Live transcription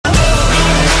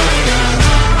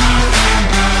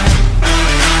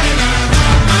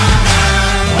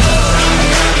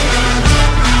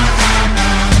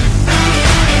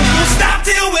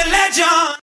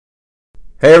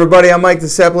Hey everybody, I'm Mike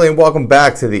DeSepoli and welcome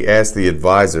back to the Ask the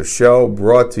Advisor show,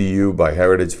 brought to you by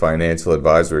Heritage Financial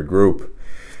Advisory Group.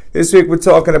 This week we're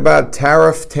talking about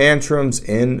tariff tantrums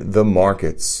in the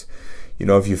markets. You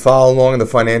know, if you follow along in the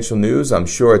financial news, I'm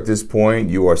sure at this point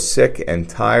you are sick and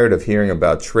tired of hearing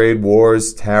about trade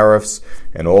wars, tariffs,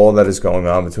 and all that is going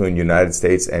on between the United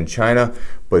States and China.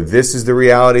 But this is the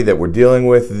reality that we're dealing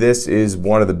with. This is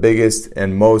one of the biggest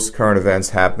and most current events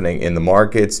happening in the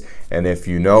markets. And if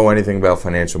you know anything about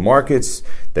financial markets,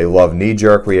 they love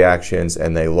knee-jerk reactions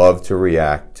and they love to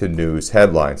react to news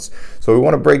headlines. So we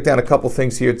want to break down a couple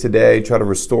things here today, try to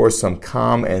restore some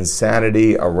calm and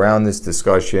sanity around this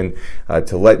discussion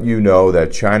to let you know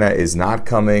that China is not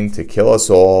coming to kill us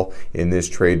all in this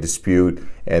trade dispute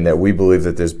and that we believe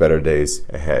that there's better days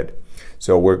ahead.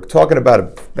 So we're talking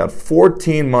about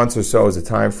 14 months or so as a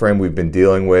time frame we've been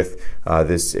dealing with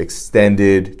this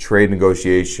extended trade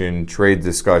negotiation, trade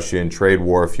discussion, trade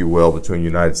war, if you will, between the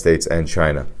United States and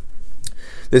China.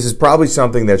 This is probably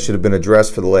something that should have been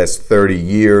addressed for the last 30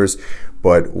 years,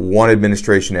 but one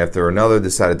administration after another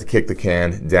decided to kick the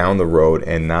can down the road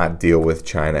and not deal with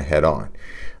China head on.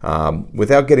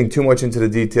 Without getting too much into the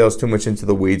details, too much into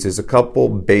the weeds, there's a couple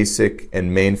basic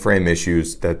and mainframe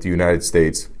issues that the United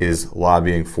States is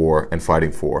lobbying for and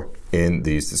fighting for in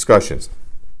these discussions.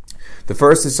 The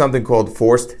first is something called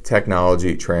forced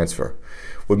technology transfer.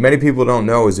 What many people don't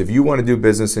know is if you want to do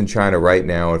business in China right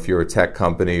now, if you're a tech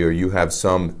company or you have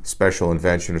some special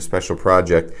invention or special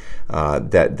project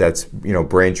that's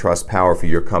brain trust power for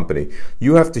your company,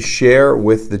 you have to share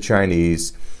with the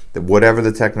Chinese that whatever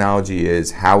the technology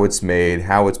is, how it's made,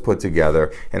 how it's put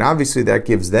together, and obviously that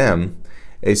gives them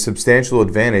a substantial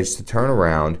advantage to turn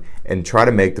around and try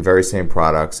to make the very same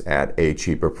products at a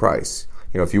cheaper price.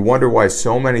 You know, if you wonder why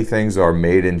so many things are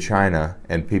made in China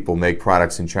and people make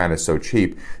products in China so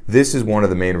cheap, this is one of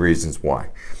the main reasons why.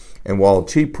 And while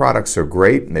cheap products are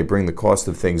great and they bring the cost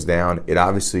of things down, it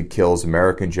obviously kills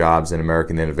American jobs and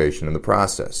American innovation in the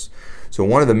process. So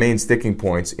one of the main sticking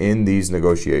points in these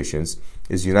negotiations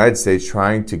is the United States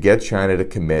trying to get China to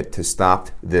commit to stop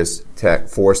this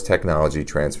forced technology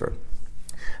transfer.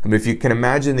 I mean, if you can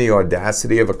imagine the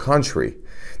audacity of a country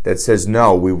that says,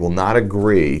 no, we will not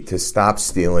agree to stop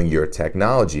stealing your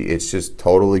technology. It's just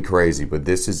totally crazy, but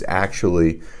this is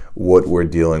actually what we're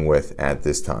dealing with at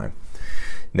this time.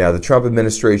 Now, the Trump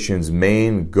administration's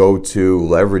main go-to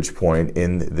leverage point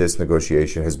in this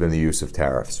negotiation has been the use of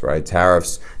tariffs, right?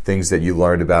 Tariffs, things that you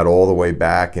learned about all the way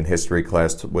back in history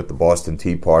class with the Boston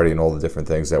Tea Party and all the different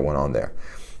things that went on there.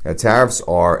 Now, tariffs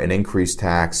are an increased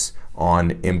tax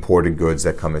on imported goods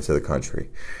that come into the country.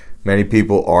 Many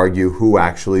people argue who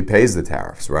actually pays the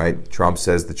tariffs, right? Trump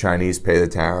says the Chinese pay the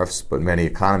tariffs, but many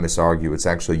economists argue it's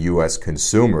actually U.S.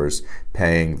 consumers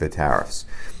paying the tariffs.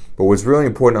 But what's really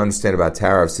important to understand about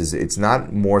tariffs is it's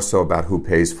not more so about who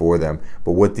pays for them,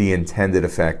 but what the intended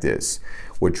effect is.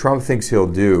 What Trump thinks he'll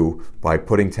do by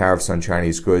putting tariffs on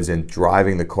Chinese goods and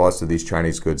driving the cost of these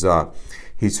Chinese goods up,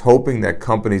 he's hoping that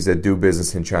companies that do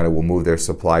business in China will move their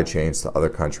supply chains to other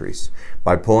countries.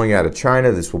 By pulling out of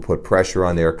China, this will put pressure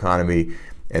on their economy,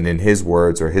 and in his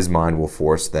words or his mind will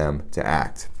force them to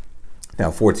act. Now,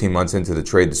 14 months into the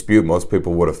trade dispute, most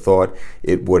people would have thought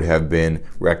it would have been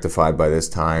rectified by this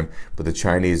time, but the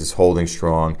Chinese is holding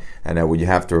strong, and what you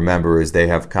have to remember is they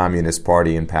have Communist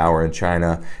Party in power in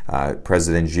China.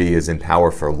 President Xi is in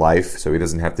power for life, so he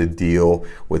doesn't have to deal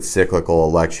with cyclical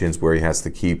elections where he has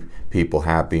to keep people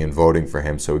happy and voting for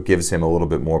him, so it gives him a little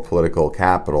bit more political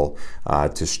capital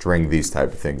to string these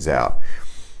type of things out.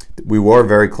 We were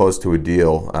very close to a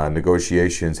deal.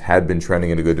 Negotiations had been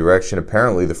trending in a good direction.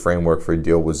 Apparently, the framework for a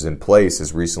deal was in place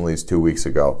as recently as 2 weeks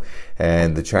ago.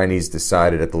 And the Chinese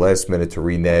decided at the last minute to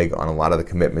renege on a lot of the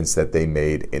commitments that they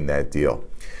made in that deal.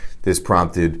 This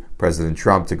prompted President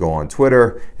Trump to go on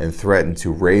Twitter and threaten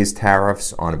to raise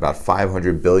tariffs on about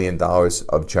 $500 billion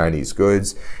of Chinese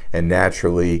goods. And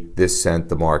naturally, this sent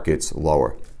the markets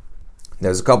lower. Now,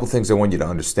 there's a couple things I want you to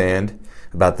understand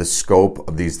about the scope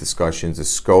of these discussions, the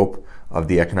scope of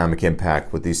the economic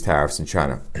impact with these tariffs in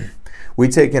China. We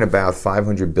take in about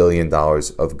 $500 billion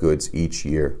of goods each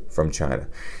year from China.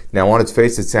 Now, on its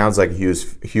face, it sounds like a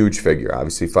huge figure.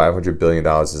 Obviously, $500 billion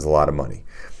is a lot of money.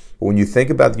 But when you think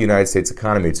about the United States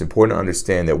economy, it's important to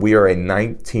understand that we are a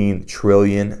 $19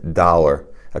 trillion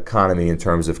economy in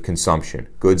terms of consumption,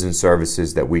 goods and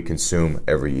services that we consume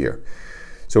every year.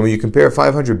 So when you compare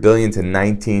 500 billion to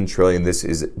 19 trillion, this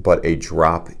is but a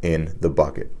drop in the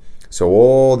bucket. So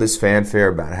all this fanfare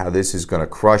about how this is going to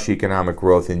crush economic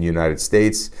growth in the United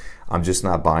States, I'm just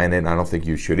not buying it, and I don't think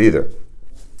you should either.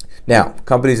 Now,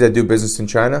 companies that do business in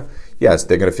China, yes,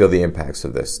 they're going to feel the impacts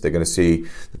of this. They're going to see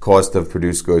the cost of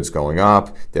produced goods going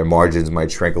up. Their margins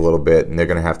might shrink a little bit, and they're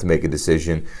going to have to make a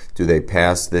decision. Do they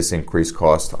pass this increased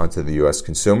cost onto the U.S.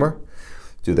 consumer?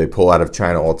 Do they pull out of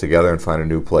China altogether and find a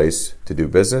new place to do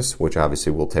business, which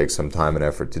obviously will take some time and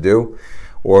effort to do?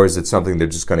 Or is it something they're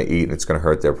just going to eat and it's going to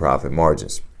hurt their profit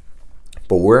margins?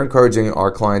 But we're encouraging our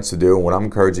clients to do, and what I'm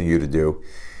encouraging you to do,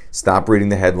 stop reading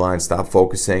the headlines, stop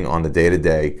focusing on the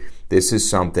day-to-day. This is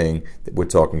something that we're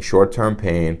talking short-term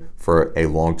pain for a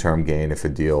long-term gain if a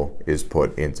deal is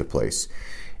put into place.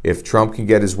 If Trump can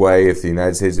get his way, if the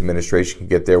United States administration can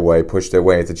get their way, push their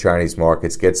way into Chinese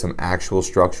markets, get some actual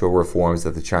structural reforms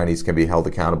that the Chinese can be held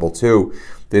accountable to,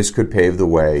 this could pave the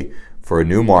way for a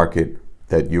new market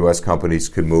that U.S. companies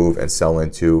could move and sell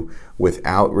into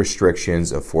without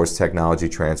restrictions of forced technology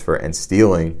transfer and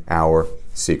stealing our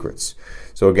secrets.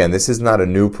 So again, this is not a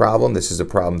new problem. This is a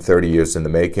problem 30 years in the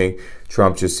making.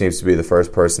 Trump just seems to be the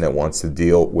first person that wants to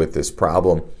deal with this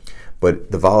problem.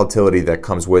 But the volatility that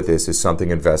comes with this is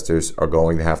something investors are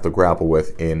going to have to grapple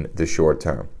with in the short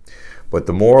term. But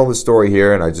the moral of the story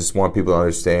here, and I just want people to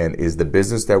understand, is the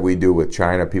business that we do with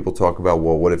China. People talk about,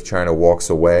 well, what if China walks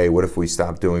away? What if we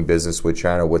stop doing business with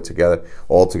China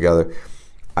altogether?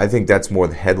 I think that's more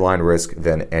the headline risk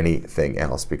than anything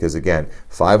else. Because again,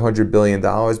 $500 billion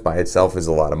by itself is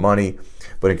a lot of money.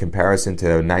 But in comparison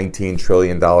to a $19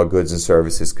 trillion goods and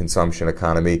services consumption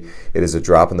economy, it is a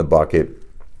drop in the bucket.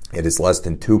 It is less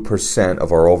than 2%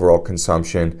 of our overall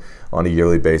consumption on a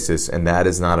yearly basis, and that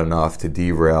is not enough to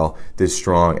derail this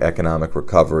strong economic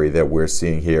recovery that we're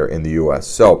seeing here in the U.S.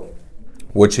 So,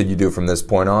 what should you do from this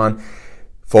point on?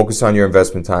 Focus on your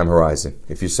investment time horizon.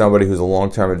 If you're somebody who's a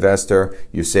long-term investor,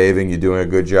 you're saving, you're doing a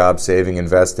good job saving,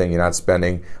 investing, you're not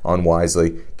spending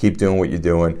unwisely, keep doing what you're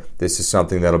doing. This is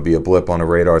something that'll be a blip on a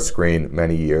radar screen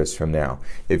many years from now.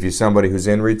 If you're somebody who's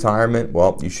in retirement,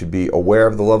 well, you should be aware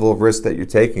of the level of risk that you're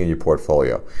taking in your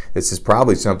portfolio. This is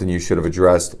probably something you should have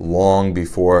addressed long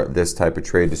before this type of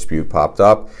trade dispute popped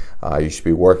up. You should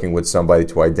be working with somebody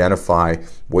to identify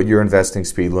what your investing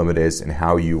speed limit is and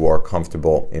how you are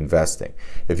comfortable investing.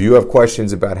 If you have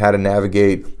questions about how to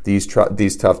navigate these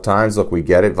tough times, look, we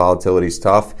get it. Volatility is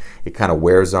tough. It kind of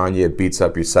wears on you. It beats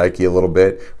up your psyche a little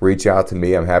bit. Reach out to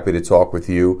me. I'm happy to talk with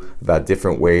you about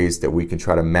different ways that we can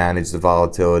try to manage the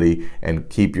volatility and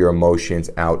keep your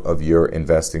emotions out of your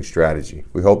investing strategy.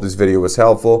 We hope this video was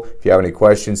helpful. If you have any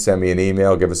questions, send me an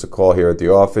email, give us a call here at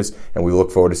the office, and we look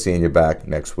forward to seeing you back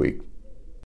next week.